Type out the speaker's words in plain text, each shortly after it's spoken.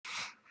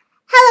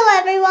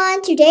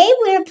everyone, today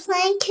we're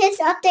playing Kids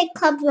Update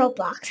Club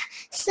Roblox.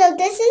 So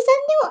this is a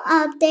new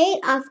update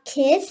of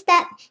kids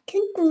that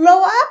can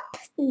grow up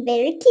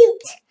very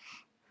cute.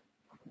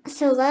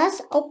 So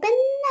let's open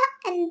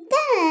that and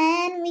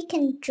then we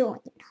can join.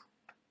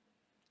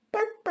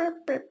 Burp,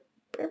 burp, burp,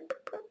 burp,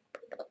 burp,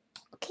 burp.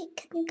 Okay,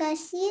 can you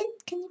guys see it?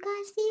 Can you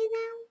guys see it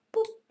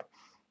now? Boop.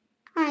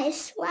 I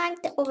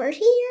swagged over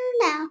here.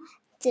 Now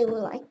do it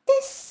like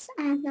this.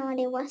 I have no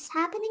idea what's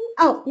happening.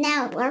 Oh,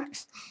 now it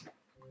works.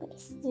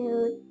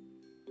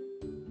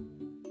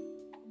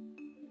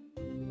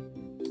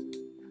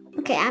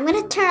 Okay, I'm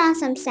gonna turn on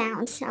some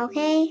sounds,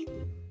 okay?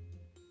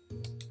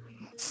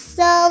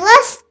 So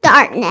let's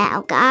start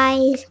now,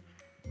 guys.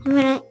 I'm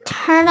gonna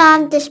turn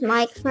on this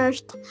mic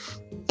first,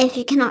 if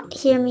you cannot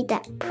hear me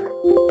that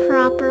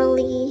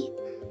properly.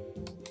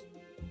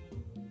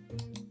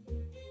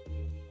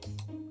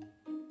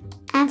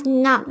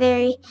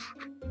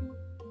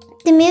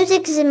 The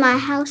musics in my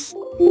house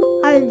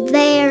are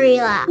very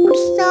loud,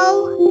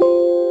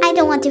 so I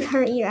don't want to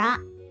hurt your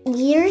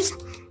ears,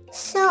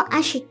 so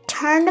I should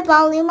turn the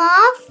volume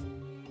off,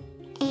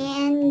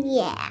 and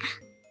yeah.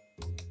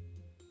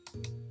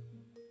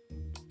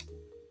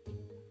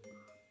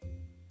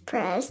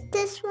 Press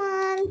this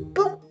one,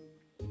 boom.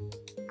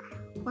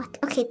 What?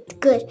 Okay,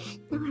 good.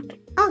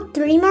 Oh,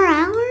 3 more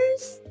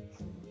hours?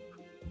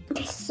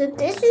 Okay, so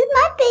this is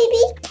my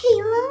baby,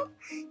 Kayla.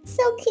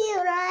 So cute,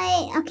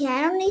 right? Okay,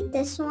 I don't need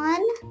this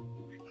one.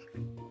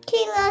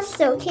 Kayla's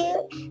so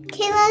cute.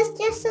 Kayla's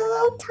just a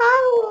little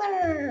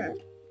toddler.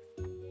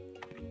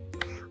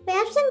 We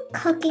have some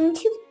cooking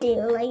to do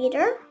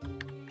later.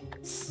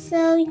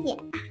 So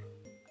yeah.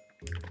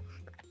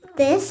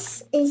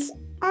 This is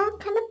our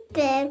kind of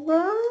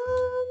bedroom.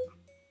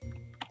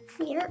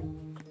 Here.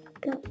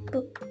 Boop,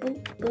 boop,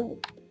 boop,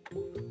 boop.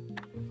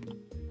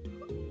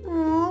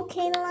 Oh,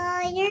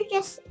 Kayla, you're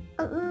just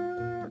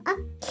a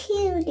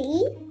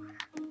cutie.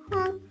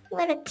 Huh?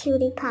 What a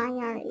cutie pie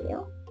are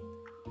you?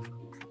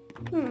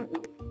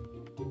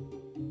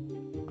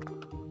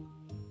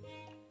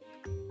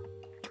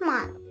 Come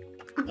on.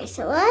 Okay,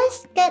 so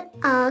let's get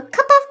a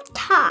cup of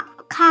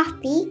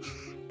coffee.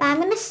 But I'm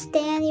gonna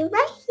stand you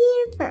right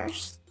here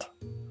first.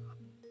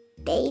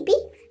 Baby.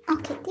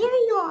 Okay, there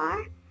you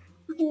are.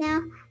 Okay,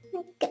 now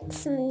let's get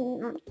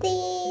some of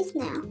these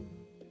now.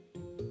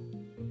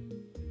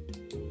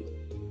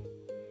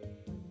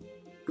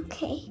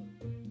 Okay.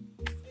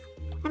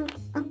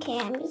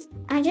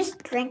 I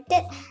just drank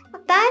it.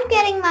 But I'm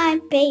getting my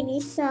baby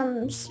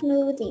some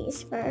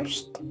smoothies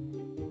first.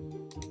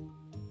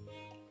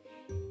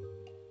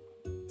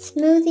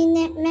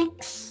 Smoothie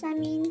mix, I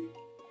mean.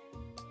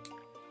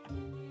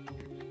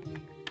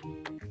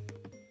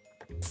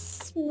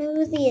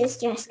 Smoothie is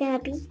just gonna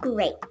be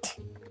great.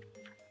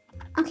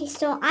 Okay,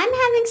 so I'm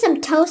having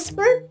some toast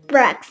for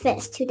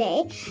breakfast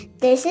today.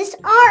 This is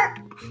our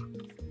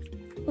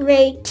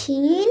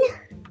routine.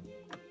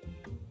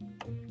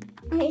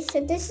 Okay,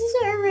 so this is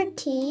our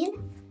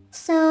routine.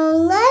 So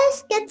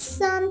let's get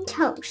some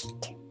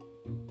toast.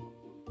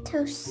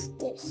 Toast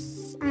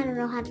this. I don't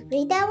know how to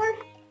read that word.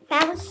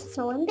 That was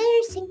so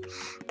embarrassing.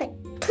 But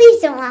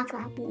please don't laugh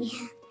at me.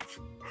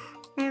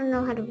 I don't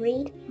know how to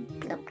read.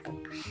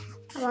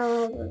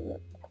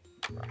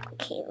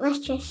 Okay, let's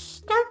just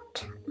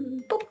start.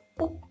 Boop,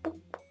 boop, boop.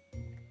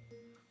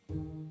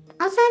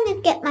 Also, I'm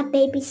gonna get my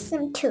baby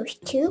some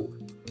toast too.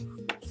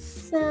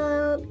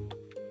 So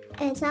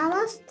it's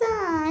almost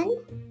done.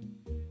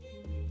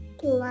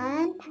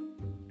 Blend.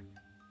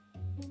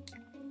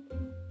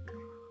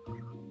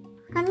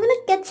 I'm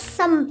gonna get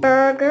some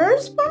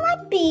burgers for my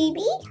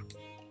baby.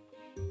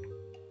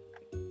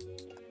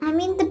 I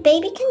mean, the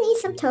baby can eat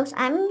some toast.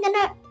 I'm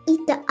gonna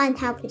eat the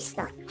unhealthy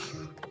stuff.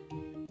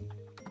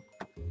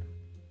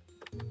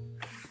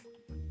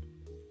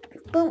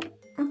 Boom.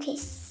 Okay,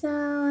 so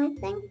I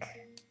think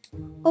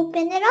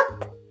open it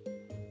up.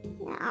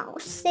 Now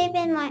save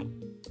in my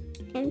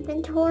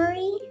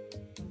inventory.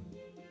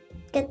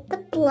 Get the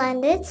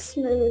blended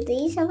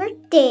smoothies over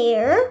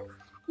there.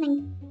 And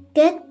then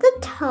get the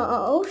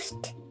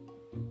toast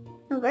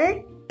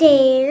over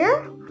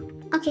there.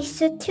 Okay,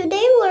 so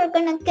today we're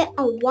gonna get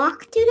a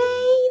walk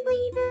today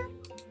later.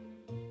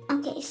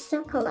 Okay,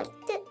 so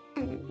collect it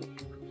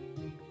and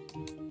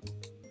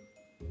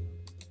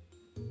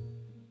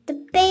the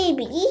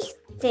baby.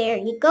 There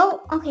you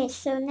go. Okay,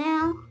 so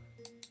now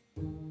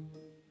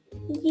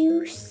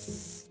you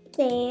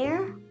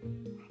there.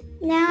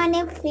 Now I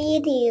need to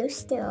feed you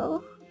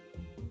still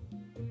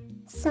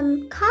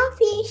some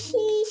coffee.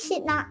 She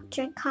should not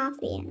drink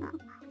coffee enough.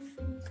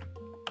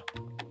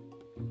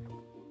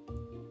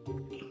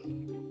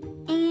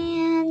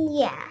 And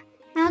yeah,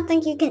 I don't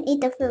think you can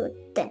eat the food.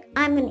 Then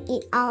I'm gonna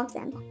eat all of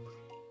them.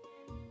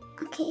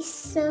 Okay,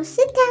 so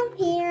sit down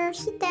here.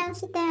 Sit down,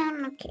 sit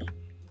down. Okay,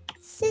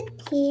 sit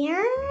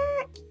here,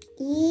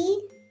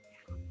 eat,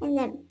 and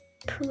then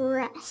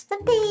press the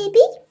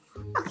baby.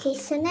 Okay,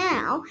 so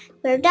now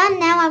we're done.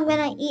 Now I'm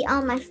gonna eat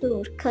all my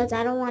food because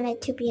I don't want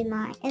it to be in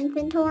my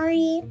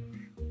inventory.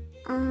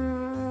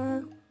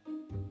 I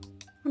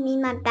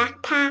mean my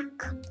backpack,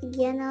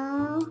 you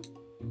know.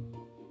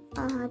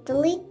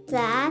 delete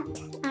that.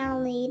 I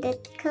don't need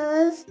it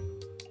because,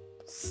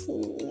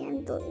 see,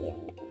 I'm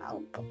deleting it.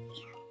 Oh boy.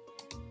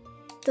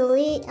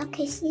 Delete,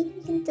 okay, see,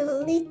 you can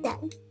delete that.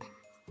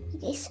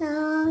 Okay, so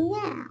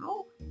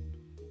now,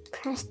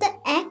 press the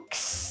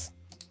X.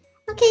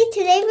 Okay,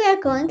 today we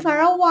are going for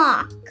a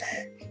walk.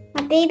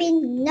 My baby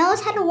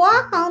knows how to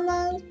walk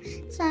almost.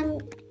 So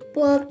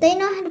well, they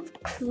know how to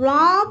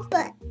crawl,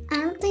 but I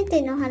don't think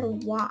they know how to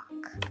walk.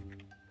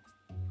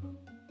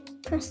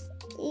 Press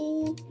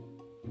E.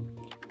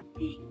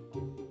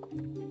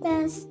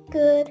 That's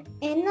good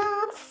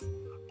enough.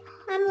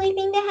 I'm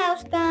leaving the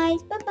house,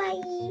 guys.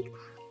 Bye-bye.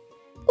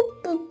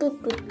 Boop, boop,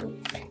 boop, boop, boop.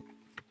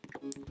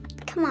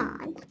 Come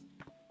on.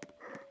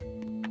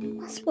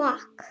 Let's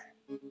walk.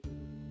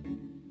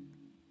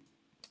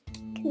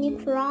 Can you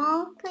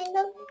crawl, kind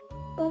of?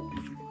 Boop.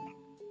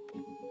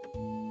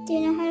 Do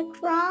you know how to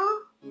crawl?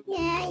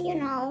 Yeah, you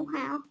know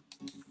how.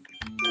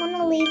 I'm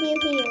gonna leave you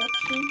here,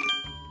 okay?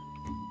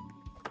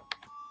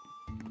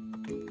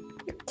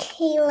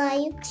 Kayla,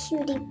 you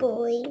cutie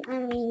boy. I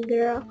mean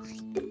girl.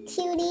 You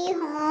cutie,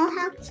 huh?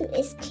 How cute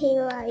is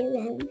Kayla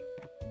even?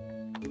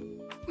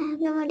 I have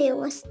no idea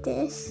what's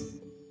this.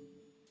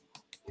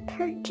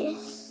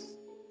 Purchase.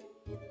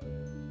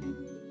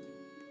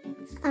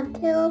 A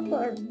pill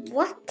for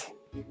what?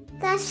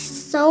 That's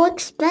so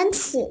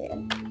expensive.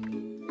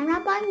 I'm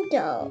not buying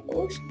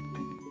those.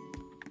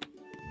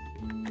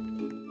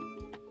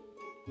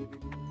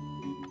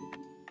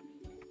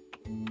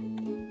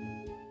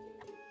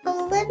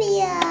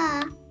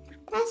 Olivia!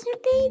 That's her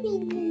baby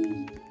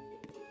name.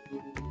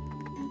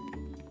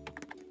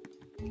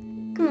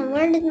 Come on,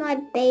 where did my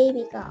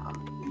baby go?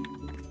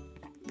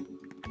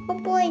 Oh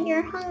boy,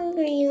 you're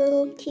hungry,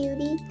 little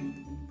cutie.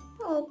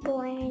 Oh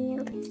boy, I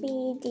need to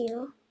feed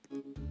you.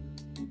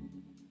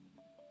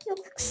 You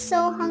look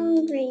so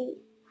hungry.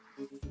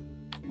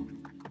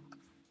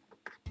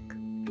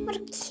 What a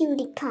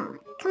cutie pie.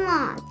 Come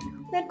on,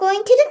 we're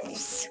going to the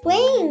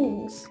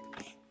swings.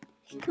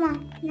 Come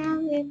on, now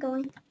we're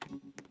going.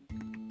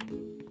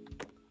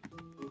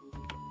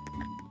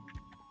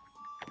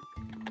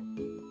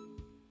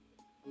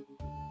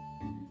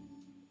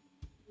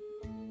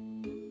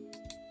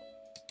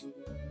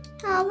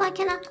 Oh, why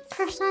can I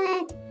press on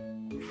it?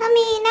 I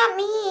mean, not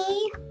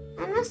me.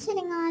 I'm not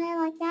sitting on it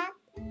like that.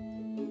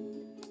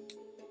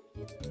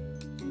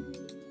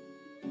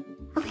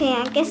 Okay,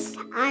 I guess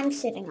I'm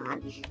sitting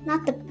on it,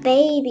 not the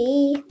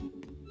baby.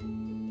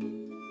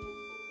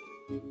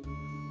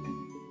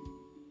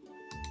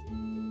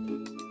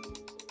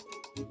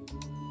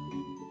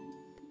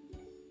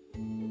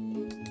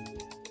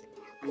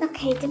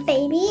 Okay, the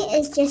baby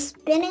is just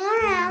spinning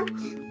around.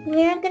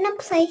 We're gonna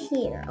play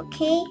here,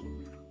 okay?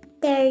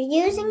 They're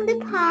using the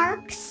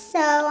park, so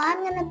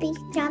I'm gonna be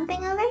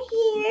jumping over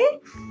here.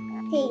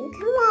 Okay, you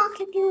can walk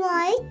if you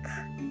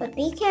like, but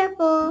be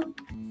careful.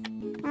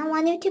 I don't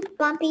want you to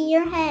bumpy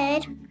your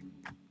head.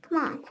 Come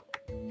on.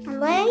 I'm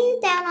letting you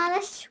down on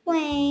the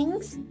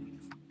swings,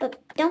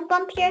 but don't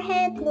bump your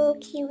head, little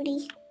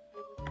cutie.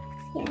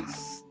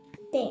 Yes,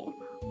 there.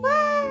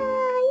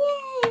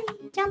 Wow, yay!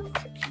 Jump.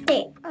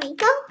 There we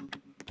go.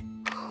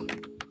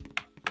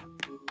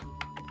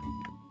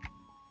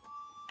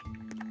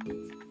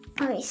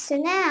 Okay, so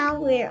now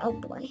we're, oh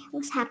boy,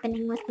 what's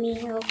happening with me?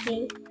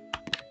 Okay,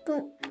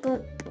 boom,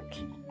 boom,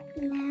 okay,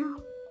 now,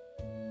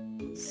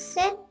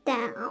 sit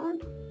down.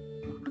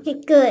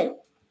 Okay, good,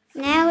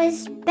 now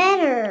it's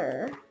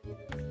better.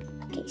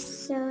 Okay,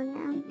 so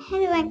now, how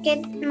do I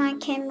get my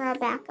camera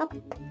back up?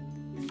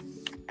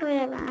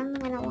 Whatever, I'm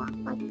gonna walk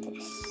like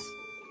this.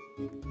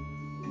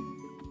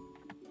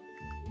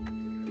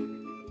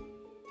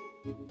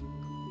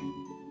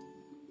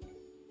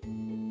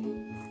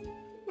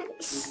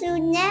 So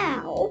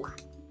now,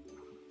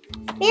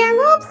 we are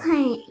role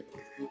playing.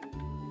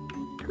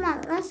 Come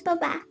on, let's go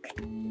back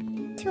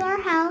to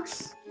our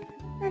house.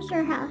 Where's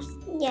our house?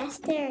 Yes,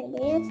 there it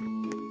is.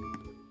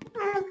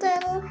 Our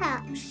little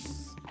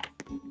house.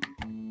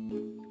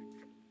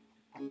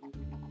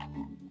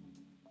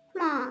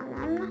 Come on,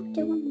 I'm not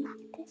doing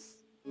like this.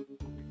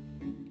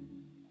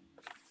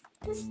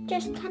 This is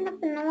just kind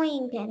of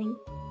annoying getting.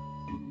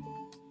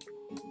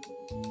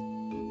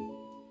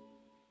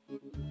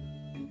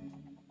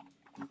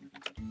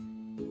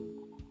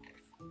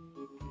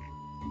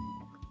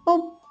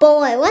 Oh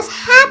boy, what's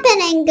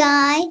happening,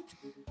 guy?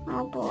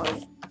 Oh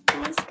boy.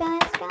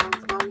 Guys,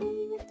 help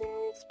me with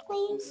this,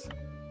 please.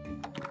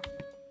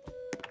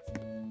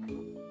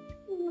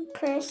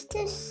 Press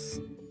this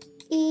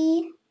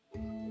E,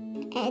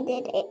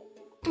 edit it,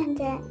 and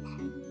then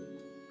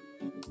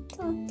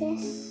do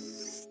this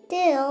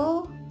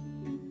still.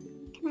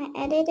 Can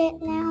I edit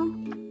it now?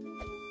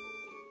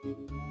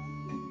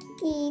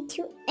 E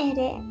to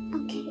edit.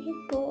 Okay,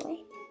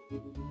 boy.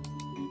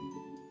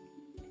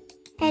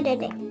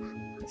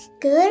 Editing. That's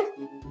good.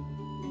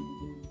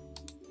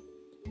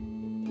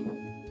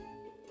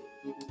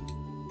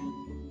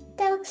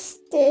 That looks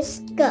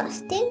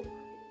disgusting.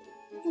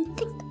 I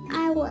think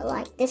I would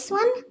like this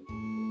one.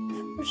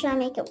 Or should I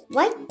make it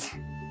white?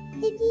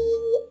 Maybe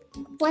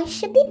white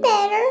should be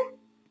better.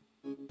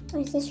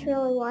 Is this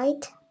really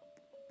white?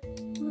 I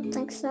don't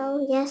think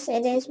so. Yes,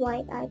 it is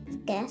white, I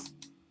guess.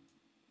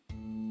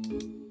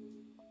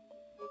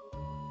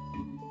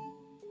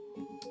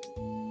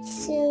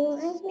 So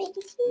let's make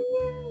it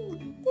here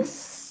like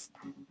this.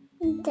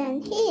 And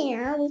then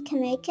here we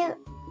can make it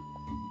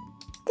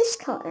this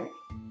color.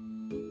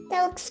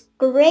 That looks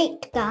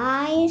great,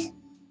 guys.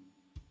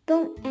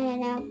 Boom, and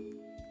now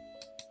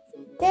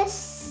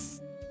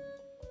this.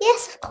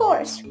 Yes, of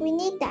course, we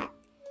need that.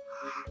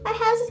 Our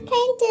house is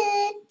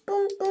painted.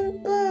 Boom,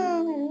 boom,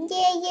 boom.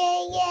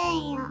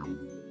 Yeah.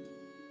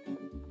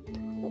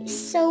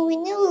 So we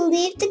need to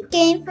leave the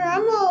game for a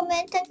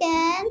moment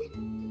again.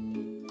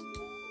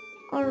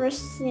 Or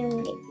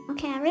resume game.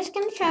 Okay, I'm just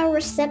gonna try to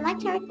reset my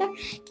character.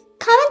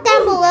 Comment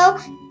down below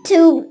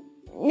to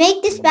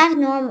make this back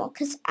normal,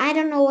 because I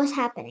don't know what's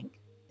happening.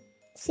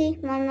 See,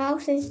 my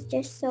mouse is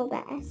just so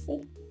bad.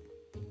 See?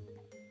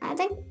 I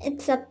think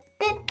it's a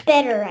bit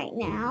better right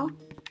now.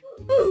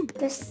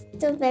 But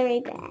still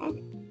very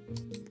bad.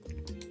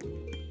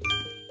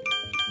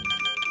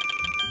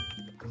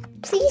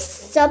 Please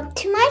sub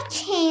to my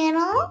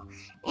channel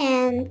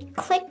and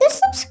click the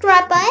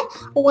subscribe button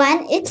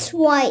when it's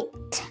white.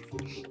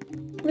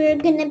 We're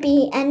gonna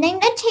be ending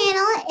the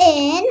channel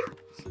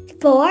in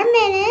 4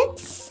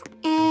 minutes.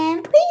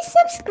 And please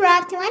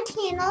subscribe to my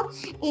channel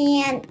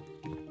and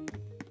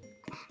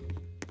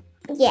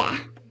yeah.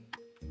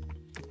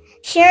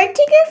 Share it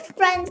to your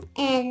friends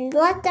and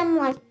let them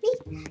like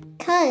me.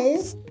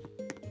 Cause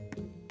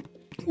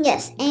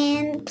yes,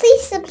 and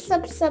please sub,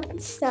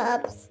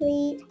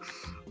 please.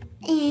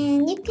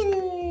 And you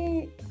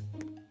can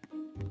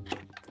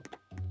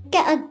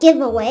get a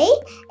giveaway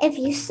if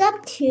you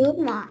sub to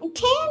my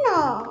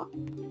channel.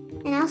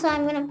 And also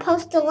I'm gonna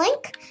post a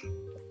link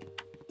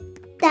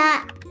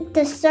that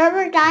the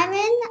server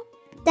diamond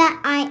that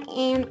I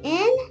am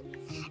in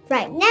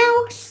right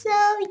now. So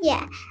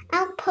yeah,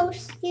 I'll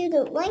post you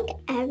the link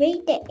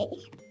every day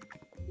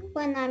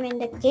when I'm in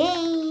the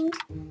game,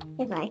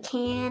 if I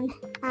can.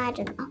 I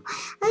don't know.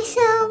 My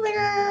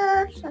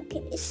servers.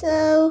 Okay,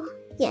 so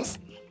yes,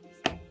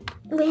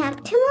 we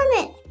have 2 more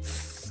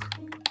minutes.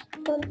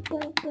 Boom,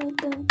 boom, boom,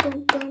 boom, boom,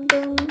 boom, boom,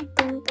 boom,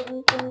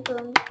 boom, boom,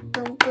 boom,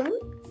 boom, boom.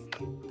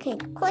 Okay,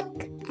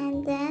 click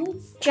and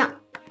then jump.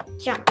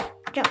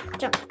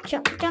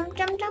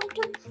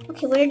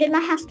 Okay, where did my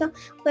house go?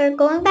 We're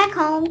going back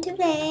home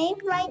today,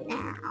 right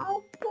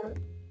now. Boom,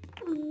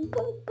 boom,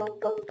 boom, boom,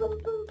 boom, boom,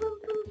 boom,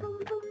 boom, boom,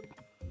 boom.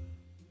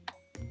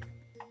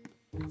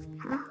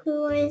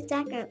 Who is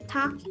that girl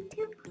talking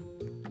to?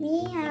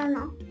 Me? I don't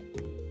know.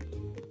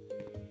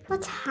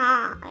 What's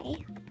hi?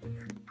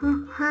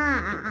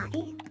 Hi.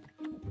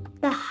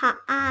 The hi.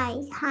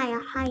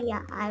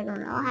 I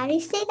don't know how to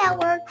say that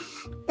word.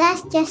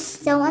 That's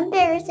just so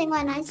embarrassing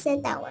when I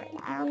said that word.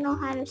 I don't know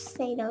how to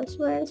say those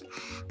words.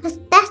 Because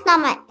that's not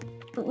my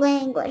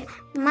language.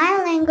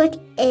 My language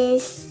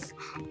is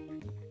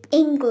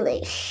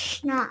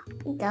English, not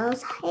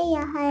those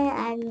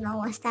I don't know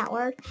what's that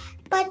word.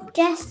 But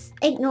just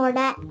ignore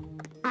that.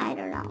 I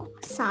don't know.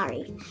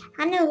 Sorry.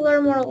 I need to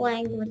learn more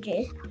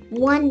languages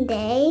one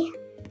day.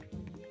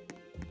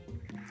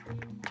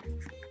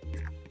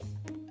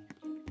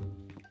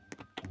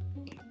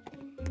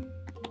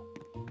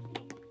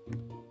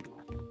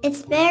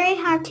 It's very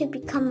hard to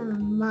become a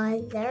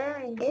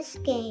mother in this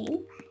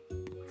game.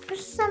 For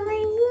some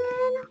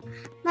reason,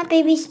 my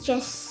baby's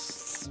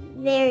just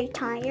very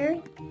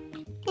tired.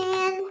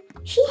 And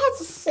she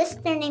has a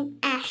sister named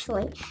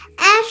Ashley.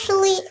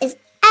 Ashley is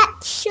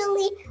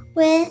actually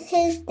with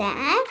his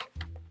dad.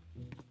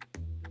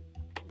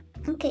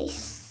 Okay,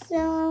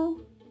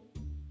 so...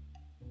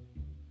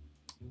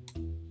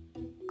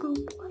 oh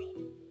boy.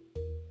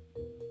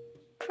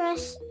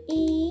 Press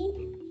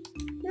E.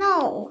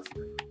 No.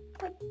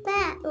 But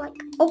that, like,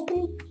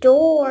 open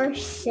door,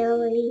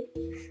 silly.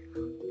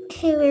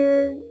 Okay,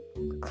 we're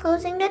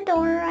closing the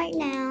door right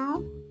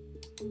now.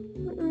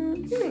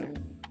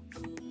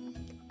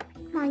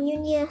 Come on, you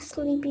need a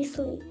sleepy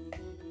sleep.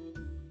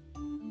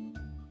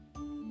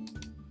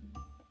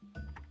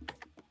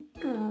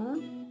 Oh.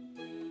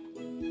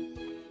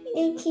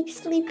 You keep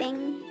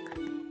sleeping.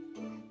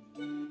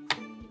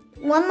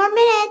 1 more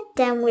minute,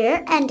 then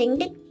we're ending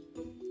the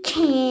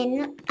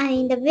channel.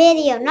 The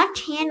video, not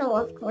channel,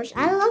 of course.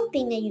 I love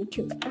being a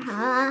YouTuber,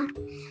 huh?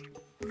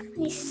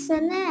 Okay, so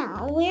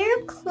now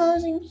we're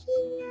closing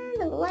here.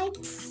 The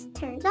lights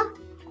turned off.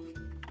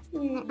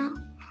 Now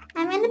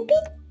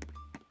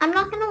I'm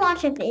not gonna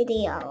watch a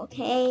video,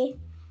 okay?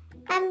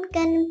 I'm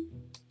gonna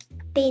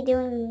be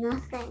doing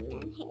nothing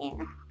in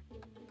here.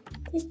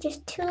 There's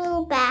just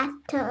 2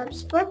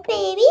 bathtubs for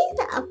babies.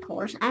 Of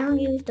course, I don't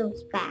use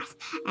those baths.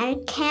 I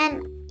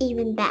can't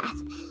even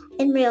bath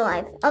in real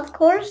life. Of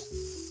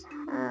course,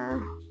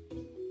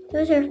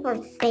 those are for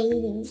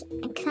babies.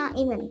 I can't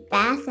even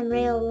bath in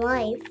real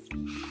life.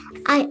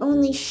 I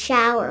only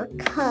shower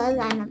because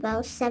I'm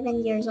about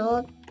 7 years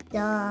old.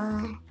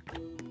 Duh.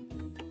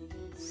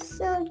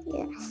 So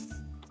yes,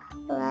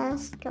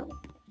 let's go.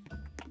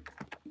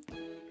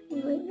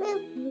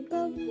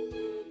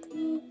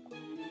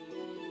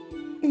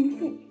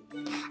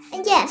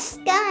 Yes,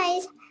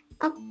 guys.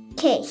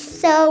 Okay,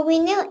 so we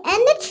new end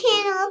the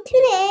channel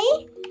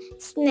today.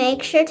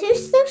 Make sure to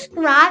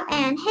subscribe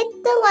and hit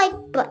the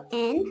like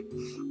button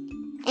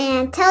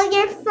and tell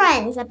your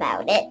friends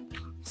about it.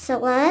 So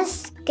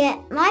let's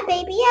get my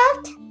baby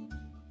out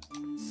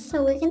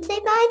so we can say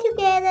bye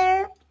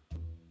together.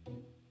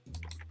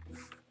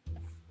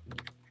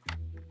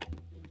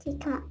 Okay,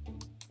 come on.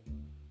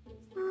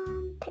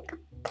 Pick up.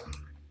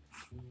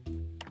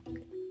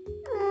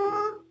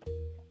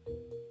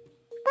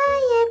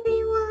 Bye,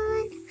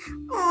 everyone.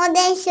 Oh,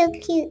 they're so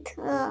cute.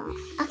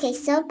 Okay,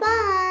 so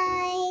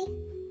bye.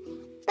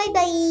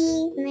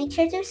 Bye-bye. Make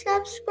sure to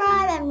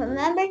subscribe and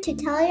remember to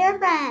tell your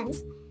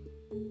friends.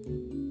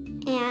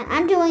 And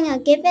I'm doing a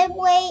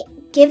giveaway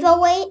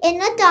in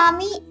the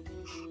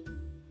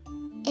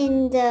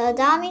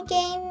dummy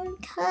game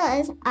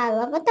because I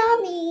love a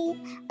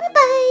dummy.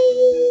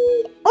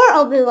 Bye-bye. Or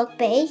Overlook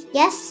Bay.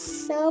 Yes,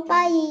 so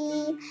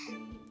bye.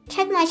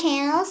 Check my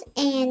channels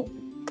and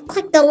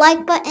click the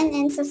like button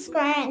and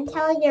subscribe and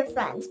tell your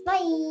friends.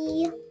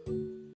 Bye.